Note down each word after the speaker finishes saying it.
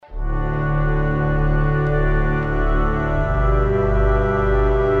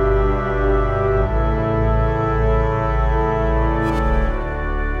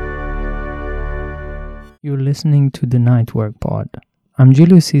You're listening to the NightWorkPod. I'm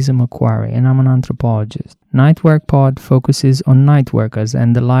Julius Caesar Macquarie and I'm an anthropologist. NightWorkPod focuses on night workers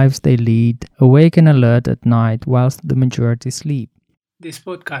and the lives they lead, awake and alert at night whilst the majority sleep. This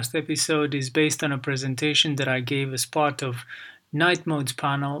podcast episode is based on a presentation that I gave as part of Night Mode's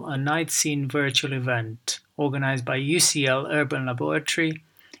panel, a night scene virtual event organized by UCL Urban Laboratory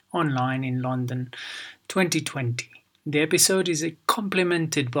online in London 2020. The episode is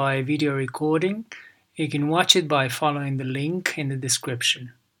complemented by a video recording. You can watch it by following the link in the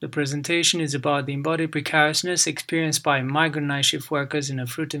description. The presentation is about the embodied precariousness experienced by migrant night shift workers in a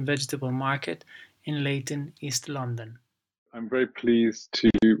fruit and vegetable market in Leighton, East London. I'm very pleased to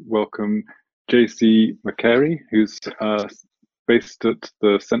welcome JC McCary, who's based at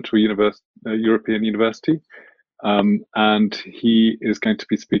the Central European University, and he is going to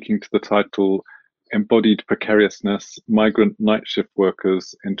be speaking to the title Embodied Precariousness, Migrant Night Shift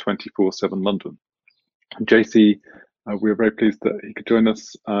Workers in 24/7 London. JC, we're very pleased that he could join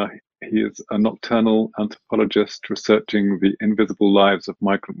us. He is a nocturnal anthropologist researching the invisible lives of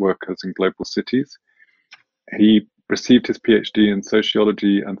migrant workers in global cities. He received his PhD in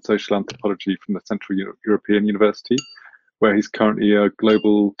sociology and social anthropology from the Central European University, where he's currently a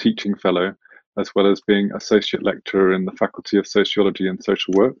global teaching fellow, as well as being associate lecturer in the Faculty of Sociology and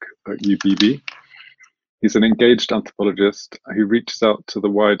Social Work at UBB. He's an engaged anthropologist who reaches out to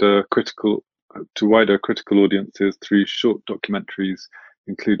wider critical audiences through short documentaries,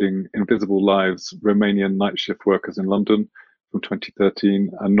 including Invisible Lives, Romanian Night Shift Workers in London from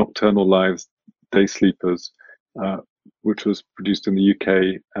 2013, and Nocturnal Lives, Day Sleepers, which was produced in the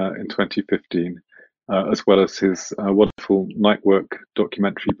UK in 2015, as well as his wonderful Night Work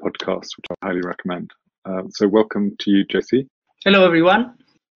documentary podcast, which I highly recommend. So welcome to you, JC. Hello, everyone.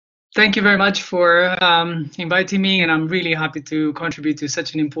 Thank you very much for inviting me, and I'm really happy to contribute to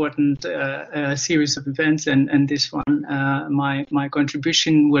such an important series of events. And this one, my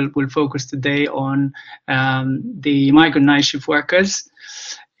contribution will focus today on the migrant night shift workers.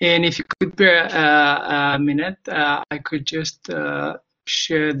 And if you could bear a minute, I could just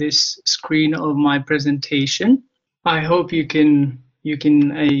share this screen of my presentation. I hope you can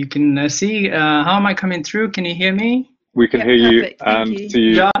see. How am I coming through? Can you hear me? We can hear you and see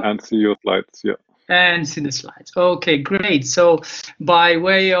you and see your slides. Yeah. And see the slides. Okay, great. So by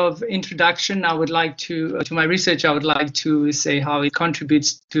way of introduction, I would like to my research, I would like to say how it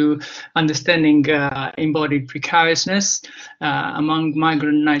contributes to understanding embodied precariousness among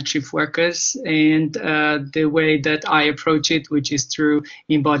migrant night shift workers, and the way that I approach it, which is through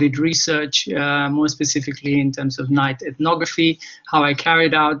embodied research, more specifically in terms of night ethnography, how I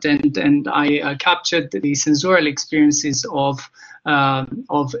carried out and I captured the sensorial experiences of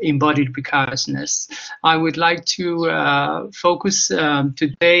embodied precariousness. I would like to focus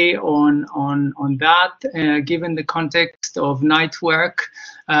today on that, given the context of night work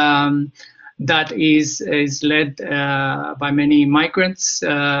that is led by many migrants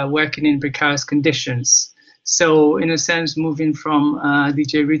working in precarious conditions. So, in a sense, moving from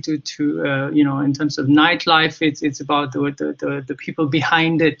DJ Ritu to in terms of nightlife, it's about the people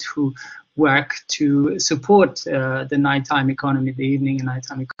behind it who work to support the nighttime economy, the evening and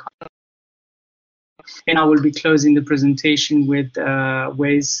nighttime economy. And I will be closing the presentation with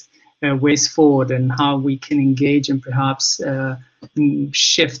ways forward and how we can engage and perhaps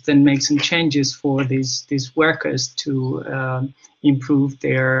shift and make some changes for these workers to improve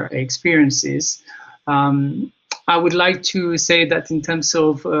their experiences. I would like to say that in terms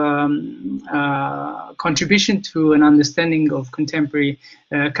of contribution to an understanding of contemporary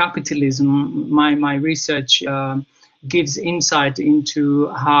capitalism, my research gives insight into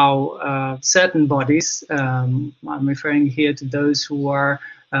how certain bodies, I'm referring here to those who are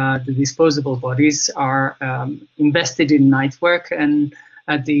the disposable bodies, are invested in night work, and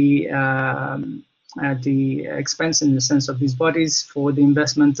at the expense, in the sense of these bodies, for the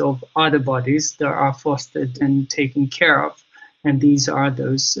investment of other bodies that are fostered and taken care of. And these are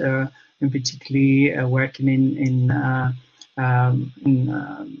those, in particularly working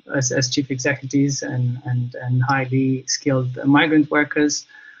as chief executives and highly skilled migrant workers.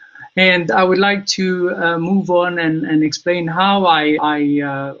 And I would like to move on and explain how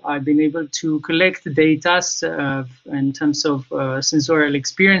I've been able to collect the data in terms of sensorial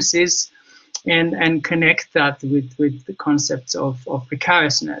experiences and connect that with the concepts of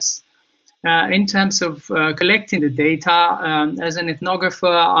precariousness. In terms of collecting the data, as an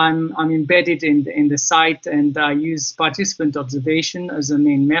ethnographer, I'm embedded in the site, and I use participant observation as a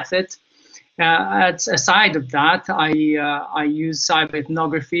main method. Aside of that, I use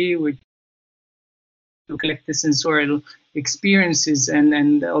cyber-ethnography, which to collect the sensorial experiences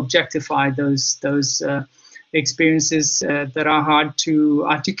and objectify those experiences that are hard to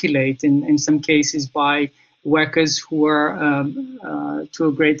articulate in some cases by workers who are to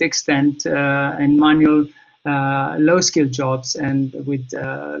a great extent in manual low-skilled jobs and with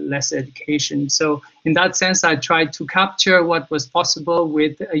less education. So in that sense, I tried to capture what was possible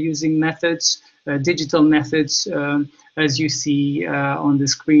with using methods, digital methods, as you see on the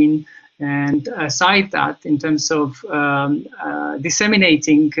screen. And aside that, in terms of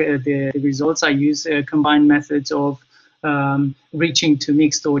disseminating the results, I use combined methods of reaching to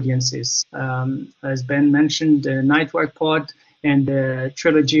mixed audiences. As Ben mentioned, NightWorkPod and the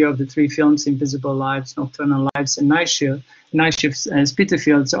trilogy of the 3 films, Invisible Lives, Nocturnal Lives, and Night Shifts and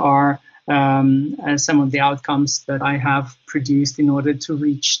Spitalfields are some of the outcomes that I have produced in order to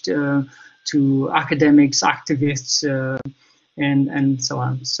reach to academics, activists, and so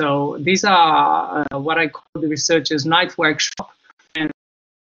on. So these are what I call the researchers' night workshop. And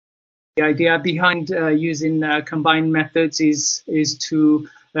the idea behind using combined methods is to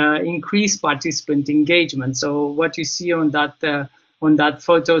increase participant engagement. So what you see on that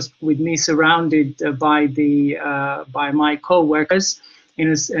photos with me surrounded by my co-workers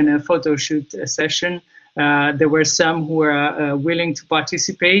in a photo shoot session. There were some who were willing to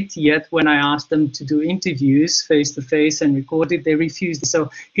participate, yet when I asked them to do interviews face-to-face and record it, they refused. So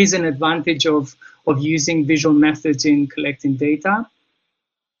here's an advantage of using visual methods in collecting data.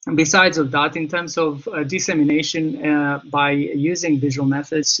 And besides of that, in terms of dissemination, by using visual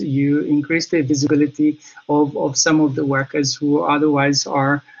methods, you increase the visibility of some of the workers who otherwise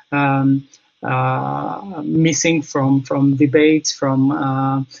are missing from debates,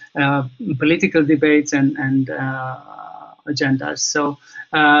 from political debates and agendas. So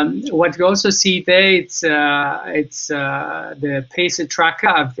what you also see there, it's the pacer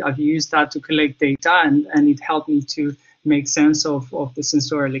tracker. I've used that to collect data, and it helped me to make sense of the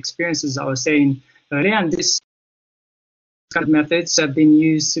sensorial experiences I was saying earlier. And this kind of methods have been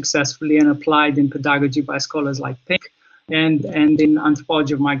used successfully and applied in pedagogy by scholars like Pink, and in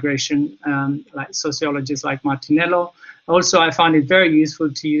anthropology of migration, like sociologists like Martinello. Also, I found it very useful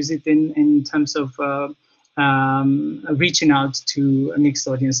to use it in terms of reaching out to mixed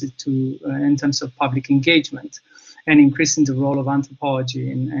audiences in terms of public engagement and increasing the role of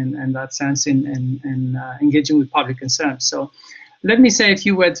anthropology in that sense in engaging with public concerns. So let me say a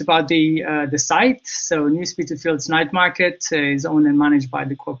few words about the site. So New Spitalfields Night Market is owned and managed by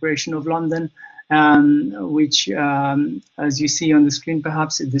the Corporation of London, which, as you see on the screen,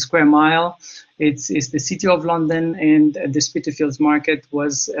 perhaps the square mile, it's the City of London, and the Spitalfields Market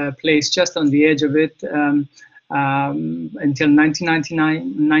was placed just on the edge of it until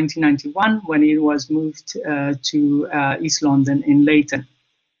 1991, when it was moved to East London in Leighton.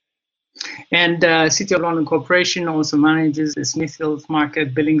 And City of London Corporation also manages the Smithfield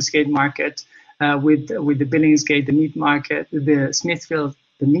Market, Billingsgate Market, with the Billingsgate, the meat market, the Smithfield,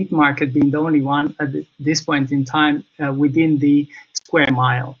 the meat market being the only one at this point in time within the square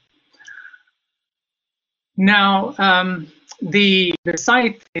mile. Now, the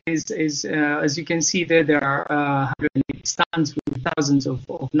site is as you can see there are 180 stands with thousands of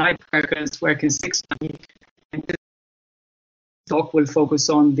night workers working 6 days a week. And this talk will focus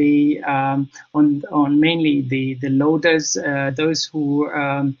on the on mainly the loaders, those who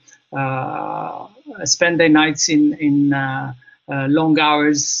spend their nights in long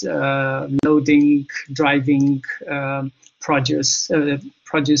hours loading, driving produce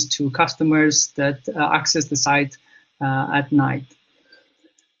to customers that access the site at night.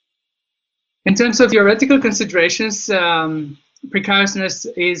 In terms of theoretical considerations, precariousness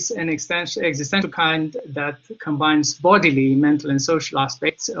is an existential kind that combines bodily, mental, and social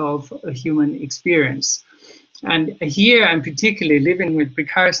aspects of a human experience. And here, I'm particularly living with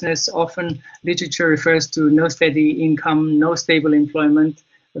precariousness. Often literature refers to no steady income, no stable employment.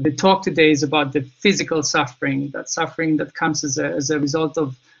 The talk today is about the physical suffering that comes as a result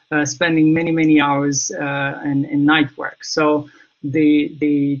of spending many hours in night work. So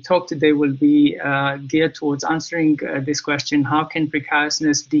the talk today will be geared towards answering this question: how can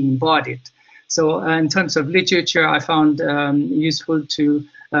precariousness be embodied? So in terms of literature, I found useful to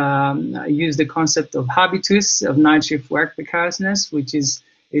use the concept of habitus, of night shift work precariousness, which is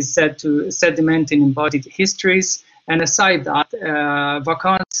said to sediment in embodied histories. And aside that,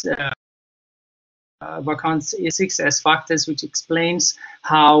 vacance is 6 as factors, which explains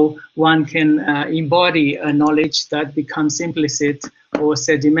how one can embody a knowledge that becomes implicit or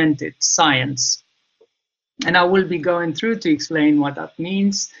sedimented science. And I will be going through to explain what that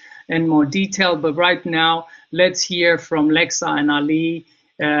means in more detail, but right now let's hear from Lexa and Ali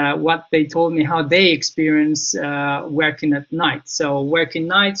what they told me, how they experience working at night. So working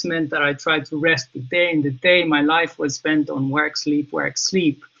nights meant that I tried to rest the day. In the day, my life was spent on work, sleep, work,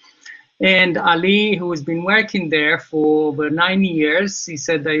 sleep. And Ali, who has been working there for over 9 years, he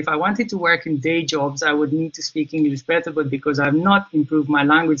said that if I wanted to work in day jobs, I would need to speak English better, but because I've not improved my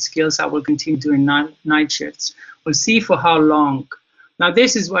language skills, I will continue doing night shifts. We'll see for how long. Now,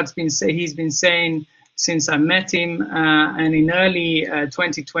 this is what's been he's been saying since I met him, and in early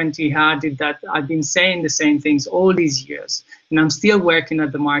 2020, he added that I've been saying the same things all these years, and I'm still working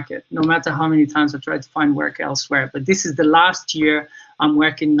at the market, no matter how many times I try to find work elsewhere. But this is the last year I'm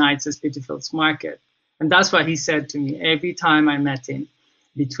working nights at Spitalfields Market. And that's what he said to me every time I met him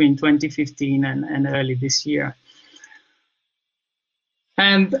between 2015 and early this year.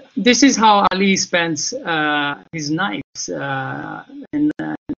 And this is how Ali spends his nights in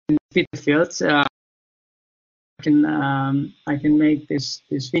Spitalfields. I can make this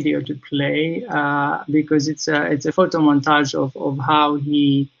video to play because it's a photo montage of how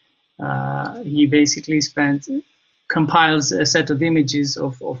he basically compiles a set of images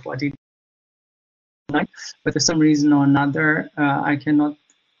of what he like, but for some reason or another I cannot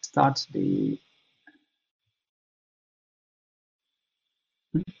start the.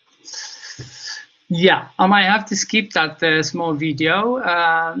 Yeah, I might have to skip that small video.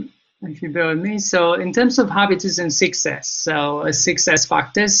 If you bear with me. So in terms of habitus and success, so 6 S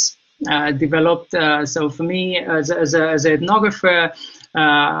factors developed. So for me, as an ethnographer,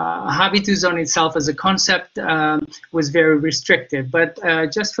 habitus on itself as a concept was very restrictive. But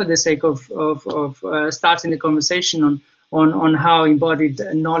just for the sake of starting the conversation on how embodied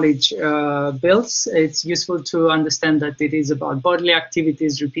knowledge builds, it's useful to understand that it is about bodily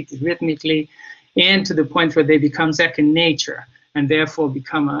activities repeated rhythmically, and to the point where they become second nature, and therefore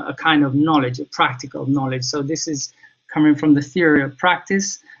become a kind of knowledge, a practical knowledge. So this is coming from the theory of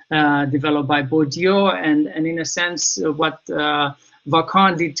practice developed by Bourdieu, and in a sense what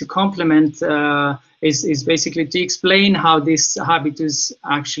Vacan did to complement is basically to explain how this habitus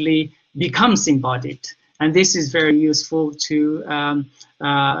actually becomes embodied. And this is very useful to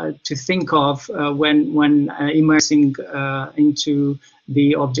think of when immersing into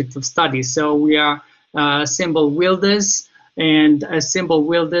the object of study. So we are symbol wielders, and as symbol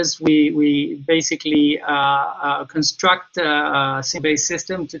wielders, we basically construct a symbol-based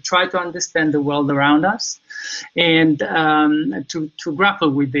system to try to understand the world around us, and to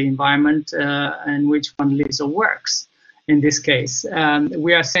grapple with the environment in which one lives or works. In this case,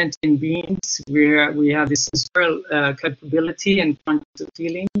 we are sentient beings. We have this sensorial capability and quantitative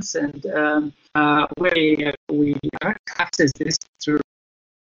feelings, and we access this through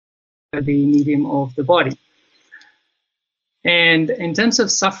the medium of the body. And in terms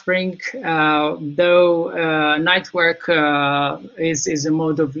of suffering, though night work is a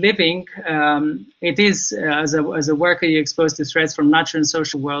mode of living, it is, as a worker, you're exposed to threats from natural and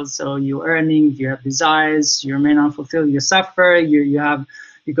social worlds. So you're earning, you have desires, you remain unfulfilled, you suffer, you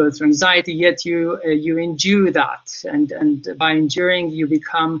go through anxiety, yet you endure that. And by enduring, you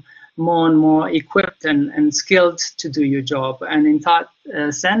become more and more equipped and skilled to do your job. And in that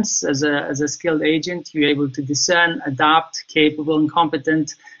sense, as a skilled agent, you're able to discern, adapt, capable and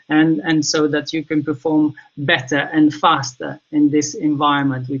competent, and so that you can perform better and faster in this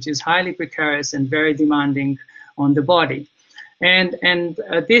environment, which is highly precarious and very demanding on the body. And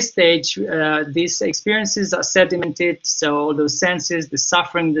at this stage, these experiences are sedimented. So those senses, the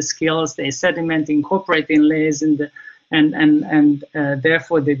suffering, the skills, they sediment, incorporate in layers and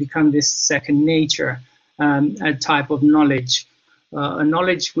therefore they become this second nature, a type of knowledge, a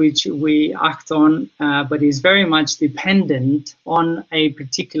knowledge which we act on, but is very much dependent on a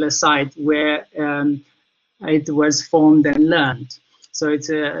particular site where it was formed and learned. So it's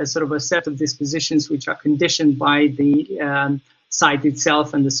a sort of a set of dispositions which are conditioned by the site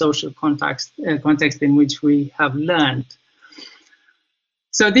itself and the social context in which we have learned.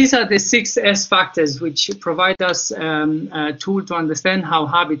 So these are the 6 S factors which provide us a tool to understand how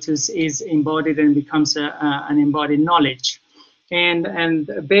habitus is embodied and becomes an embodied knowledge. And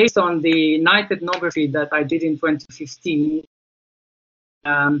based on the night ethnography that I did in 2015,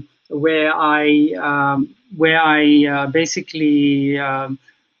 where I basically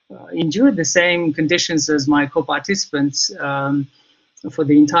endured the same conditions as my co-participants for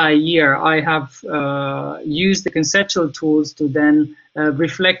the entire year, I have used the conceptual tools to then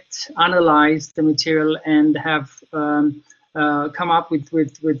reflect, analyze the material, and have come up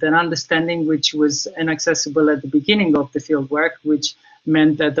with an understanding which was inaccessible at the beginning of the field work, which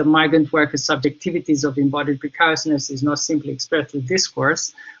meant that the migrant workers' subjectivities of embodied precariousness is not simply expressed through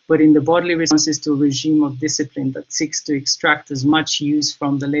discourse, but in the bodily responses to a regime of discipline that seeks to extract as much use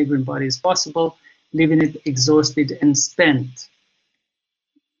from the laboring body as possible, leaving it exhausted and spent.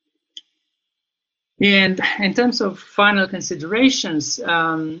 And in terms of final considerations,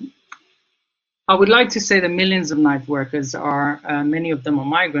 I would like to say that millions of night workers many of them are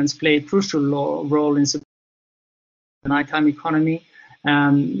migrants, play a crucial role in supporting the nighttime economy,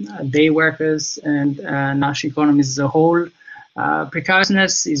 day workers, and national economies as a whole.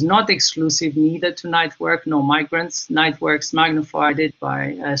 Precariousness is not exclusive neither to night work nor migrants. Night work's magnified it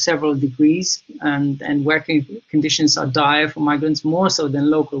by several degrees, and working conditions are dire for migrants more so than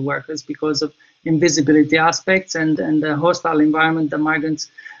local workers because of invisibility aspects and the hostile environment that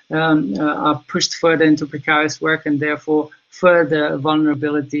migrants are pushed further into precarious work and therefore further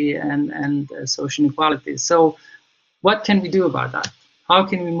vulnerability and social inequalities. So what can we do about that? How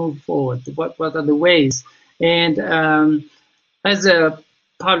can we move forward? What are the ways? And as a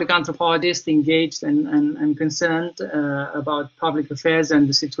public anthropologist engaged and concerned about public affairs and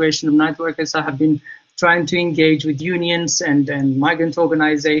the situation of night workers, I have been trying to engage with unions and migrant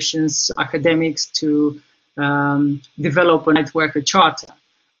organizations, academics to develop a night worker charter,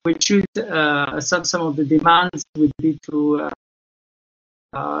 which should, some of the demands would be to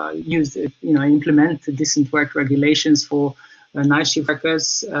implement decent work regulations for night shift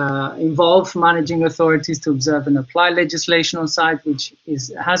workers, involve managing authorities to observe and apply legislation on site, which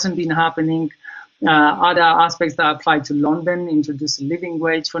hasn't been happening. Other aspects that apply to London, introduce a living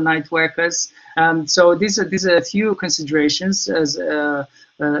wage for night workers. So these are a few considerations as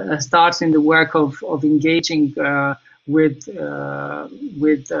starts in the work of engaging with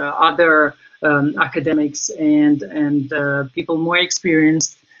other academics and people more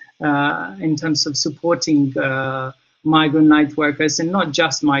experienced in terms of supporting migrant night workers, and not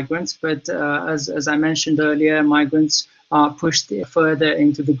just migrants, but as I mentioned earlier, migrants are pushed further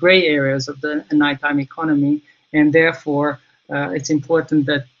into the gray areas of the nighttime economy, and therefore it's important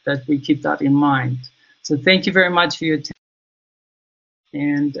that we keep that in mind. So thank you very much for your time,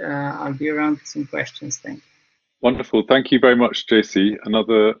 and I'll be around for some questions. Thank you. Wonderful. Thank you very much, JC.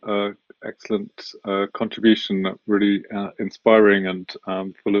 Another excellent contribution, really inspiring and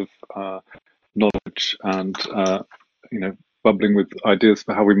full of knowledge and bubbling with ideas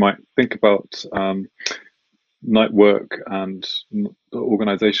for how we might think about night work and the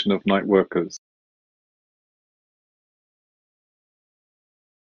organization of night workers.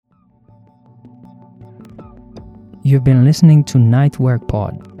 You've been listening to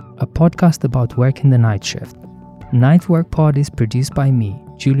NightWorkPod, a podcast about working the night shift. NightWorkPod is produced by me,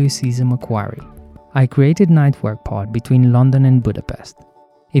 Julius Caesar Macquarie. I created NightWorkPod between London and Budapest.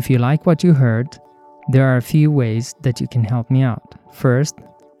 If you like what you heard, there are a few ways that you can help me out. First,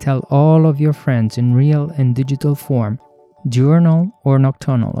 tell all of your friends in real and digital form, diurnal or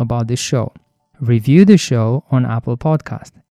nocturnal, about this show. Review the show on Apple Podcast.